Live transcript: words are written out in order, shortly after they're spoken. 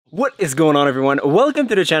What is going on, everyone? Welcome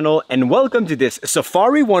to the channel and welcome to this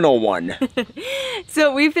Safari 101.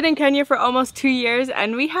 So we've been in Kenya for almost 2 years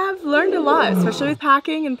and we have learned a lot, especially with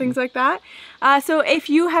packing and things like that. So if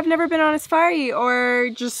you have never been on a safari or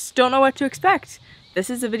just don't know what to expect, this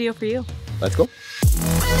is a video for you. Let's go.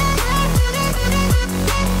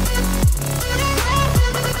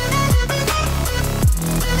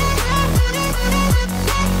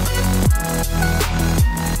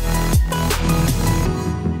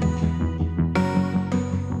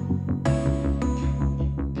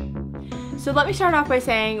 So let me start off by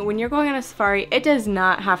saying, when you're going on a safari, it does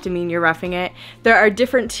not have to mean you're roughing it. There are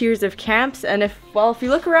different tiers of camps, and if you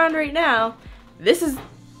look around right now, this is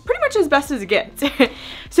pretty much as best as it gets.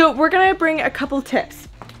 So we're gonna bring a couple tips.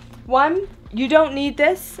 One, you don't need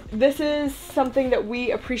this. This is something that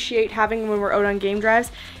we appreciate having when we're out on game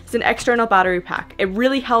drives. It's an external battery pack. It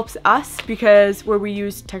really helps us because where we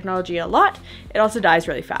use technology a lot, it also dies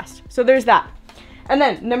really fast. So there's that. And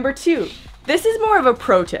then number two, this is more of a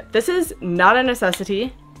pro tip. This is not a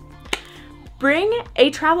necessity. Bring a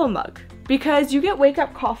travel mug because you get wake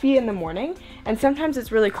up coffee in the morning and sometimes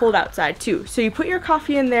it's really cold outside too. So you put your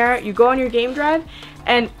coffee in there, you go on your game drive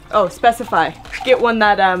and, oh, specify, get one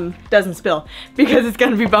that doesn't spill because it's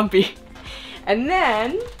gonna be bumpy. And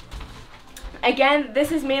then, again,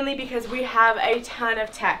 this is mainly because we have a ton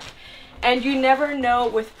of tech and you never know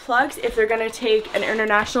with plugs if they're gonna take an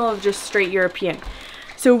international or just straight European.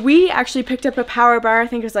 So we actually picked up a power bar, I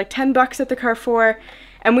think it was like 10 bucks at the Carrefour,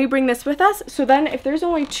 and we bring this with us. So then if there's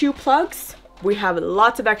only 2 plugs, we have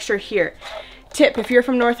lots of extra here. Tip, if you're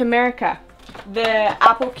from North America, the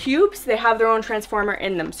Apple cubes, they have their own transformer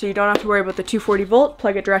in them. So you don't have to worry about the 240 volt,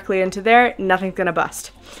 plug it directly into there, nothing's gonna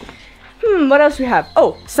bust. What else we have?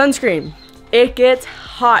 Oh, sunscreen. It gets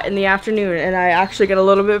hot in the afternoon and I actually get a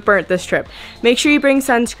little bit burnt this trip. Make sure you bring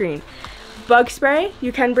sunscreen. Bug spray,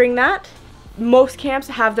 you can bring that. Most camps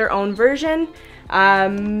have their own version,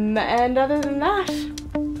 and other than that,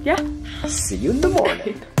 yeah. See you in the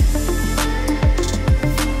morning.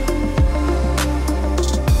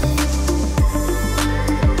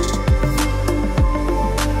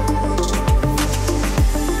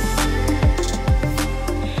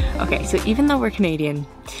 Okay, so even though we're Canadian,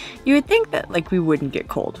 you would think that we wouldn't get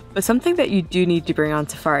cold, but something that you do need to bring on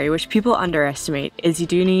safari, which people underestimate, is you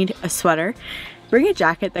do need a sweater. Bring a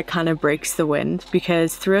jacket that kind of breaks the wind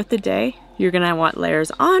because throughout the day, you're gonna want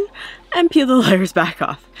layers on and peel the layers back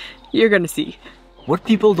off. You're gonna see. What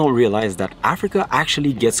people don't realize that Africa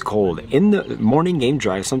actually gets cold. In the morning game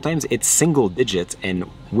drive, sometimes it's single digits, and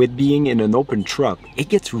with being in an open truck, it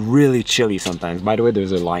gets really chilly sometimes. By the way,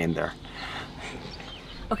 there's a lion there.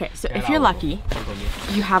 Okay, so if you're lucky,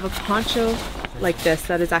 you have a poncho like this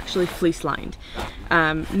that is actually fleece lined.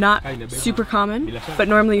 Not super common, but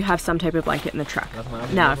normally you have some type of blanket in the truck.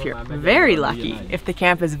 Now, if you're very lucky, if the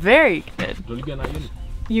camp is very good,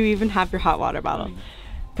 you even have your hot water bottle.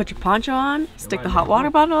 Put your poncho on, stick the hot water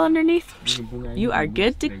bottle underneath, you are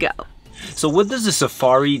good to go. So what does a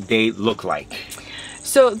safari day look like?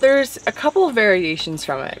 So there's a couple of variations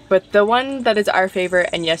from it, but the one that is our favorite,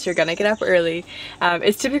 and yes, you're gonna get up early,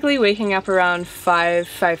 is typically waking up around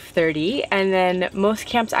 5:30, and then most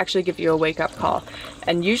camps actually give you a wake-up call.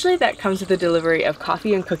 And usually that comes with the delivery of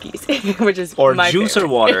coffee and cookies, which is or my juice favorite.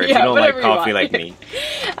 or water if yeah, you don't like coffee like me.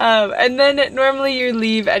 And then normally you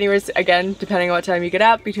leave anywhere, again, depending on what time you get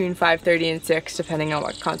up, between 5:30 and 6, depending on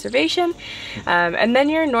what conservation. And then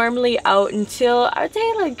you're normally out until, I would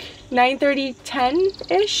say like 9:30,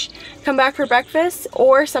 10-ish. Come back for breakfast,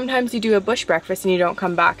 or sometimes you do a bush breakfast and you don't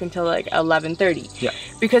come back until like 11:30. Yeah.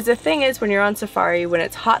 Because the thing is, when you're on safari, when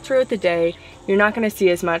it's hot throughout the day, you're not gonna see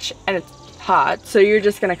as much, and it's hot, so you're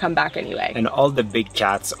just gonna come back anyway. And all the big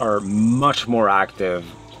cats are much more active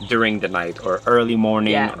during the night or early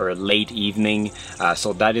morning or late evening,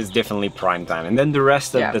 so that is definitely prime time. And then the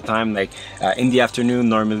rest of the time, like in the afternoon,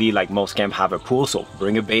 normally like most camp have a pool, so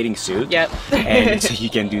bring a bathing suit. And so you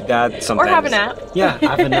can do that sometimes. Or have a nap. Yeah,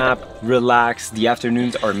 have a nap, relax. The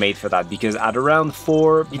afternoons are made for that because at around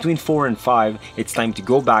between 4 and 5, it's time to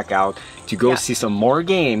go back out to go see some more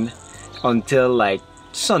game until like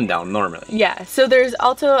sundown normally. Yeah, so there's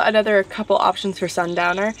also another couple options for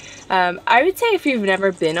sundowner. I would say if you've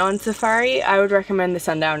never been on safari, I would recommend the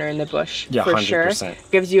sundowner in the bush for 100%. Sure.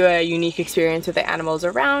 Gives you a unique experience with the animals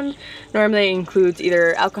around. Normally it includes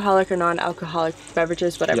either alcoholic or non-alcoholic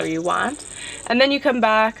beverages, whatever you want. And then you come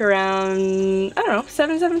back around, I don't know,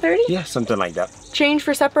 7:30? Yeah, something like that. Change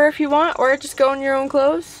for supper if you want, or just go in your own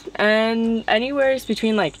clothes. And anywhere is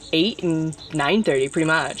between like 8 and 9:30 pretty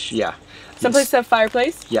much. Yeah. Some places have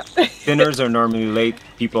fireplace. Yeah. Dinners are normally late.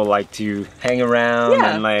 People like to hang around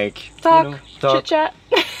and like talk, chit chat.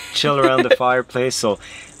 chill around the fireplace. So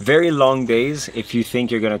very long days. If you think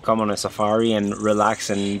you're gonna come on a safari and relax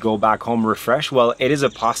and go back home refreshed, well, it is a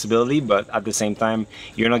possibility, but at the same time,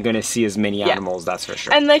 you're not gonna see as many animals, that's for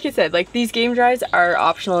sure. And like I said, like these game drives are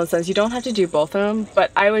optional in the sense you don't have to do both of them,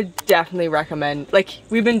 but I would definitely recommend, like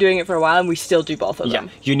we've been doing it for a while and we still do both of them.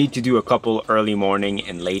 You need to do a couple early morning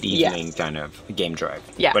and late evening kind of game drive.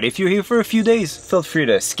 But if you're here for a few days, feel free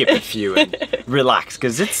to skip a few and relax,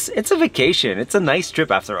 because it's a vacation. It's a nice trip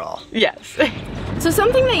after all. Yes. So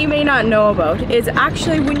something that you may not know about is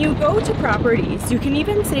actually when you go to properties, you can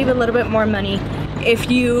even save a little bit more money if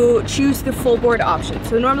you choose the full board option.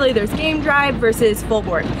 So normally there's game drive versus full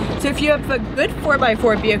board. So if you have a good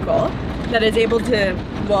 4x4 vehicle that is able to,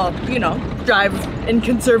 well, you know, drive in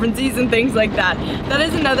conservancies and things like that, that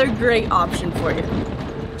is another great option for you.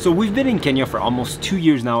 So we've been in Kenya for almost 2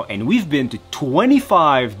 years now, and we've been to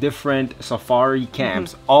 25 different safari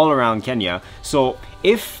camps all around Kenya. So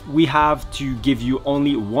if we have to give you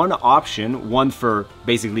only one option, one for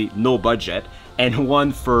basically no budget and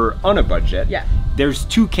one for on a budget, there's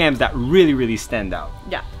 2 camps that really stand out.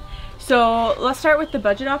 So let's start with the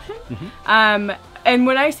budget option. And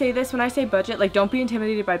when I say this, when I say budget, like don't be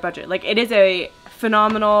intimidated by budget. Like it is a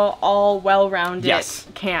phenomenal, all well-rounded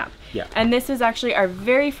camp. And this is actually our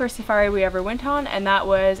very first safari we ever went on, and that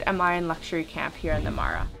was a Mayan luxury camp here in the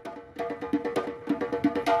Mara.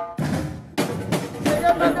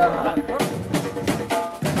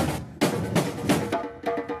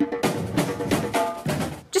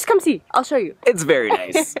 Just come see, I'll show you. It's very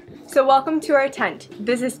nice. So welcome to our tent.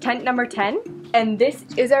 This is tent number 10, and this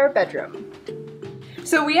is our bedroom.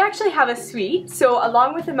 So we actually have a suite, so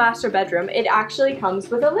along with the master bedroom, it actually comes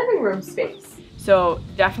with a living room space. So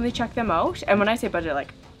definitely check them out. And when I say budget,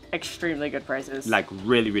 like extremely good prices. Like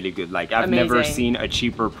really good. Like I've never seen a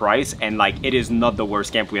cheaper price, and like it is not the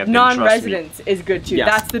worst camp we have been. Non-residents is good too.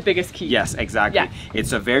 That's the biggest key. Yes, exactly.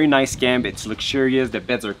 It's a very nice camp. It's luxurious. The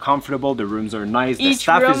beds are comfortable. The rooms are nice. The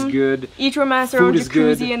staff is good. Each room has their own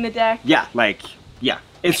jacuzzi in the deck.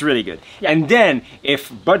 It's really good. And then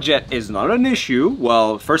if budget is not an issue,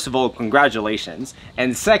 well, first of all, congratulations.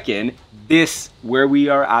 And second, this where we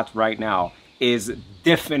are at right now is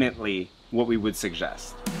definitely what we would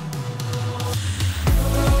suggest.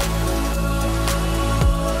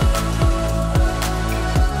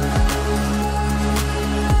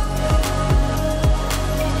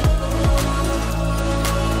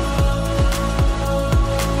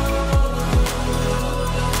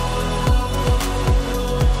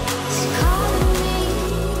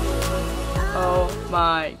 Oh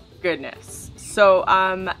my goodness. So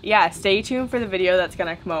yeah, stay tuned for the video that's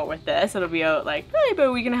gonna come out with this. It'll be out like probably about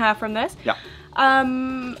a week and a half from this.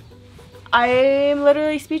 I'm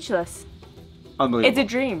literally speechless. Unbelievable. It's a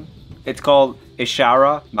dream. It's called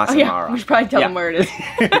Ishara Masamara. We should probably tell them where it is.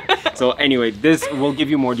 So anyway, this will give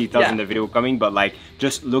you more details in the video coming, but like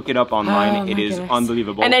just look it up online. It is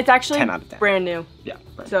unbelievable. And it's actually 10 out of 10. Brand new.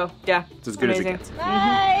 So yeah, it's as good as it gets.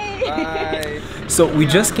 Bye. Bye. So we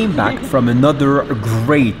just came back from another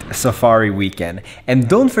great safari weekend, and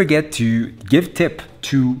don't forget to give tip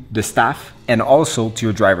to the staff and also to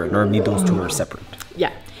your driver. Normally those two are separate.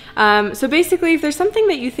 So basically, if there's something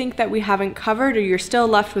that you think that we haven't covered or you're still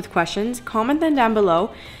left with questions, comment them down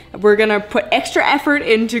below. We're gonna put extra effort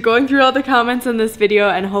into going through all the comments in this video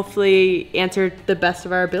and hopefully answer the best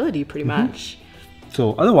of our ability, pretty much.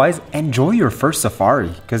 So otherwise, enjoy your first safari,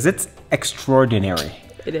 because it's extraordinary.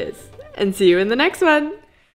 It is. And see you in the next one.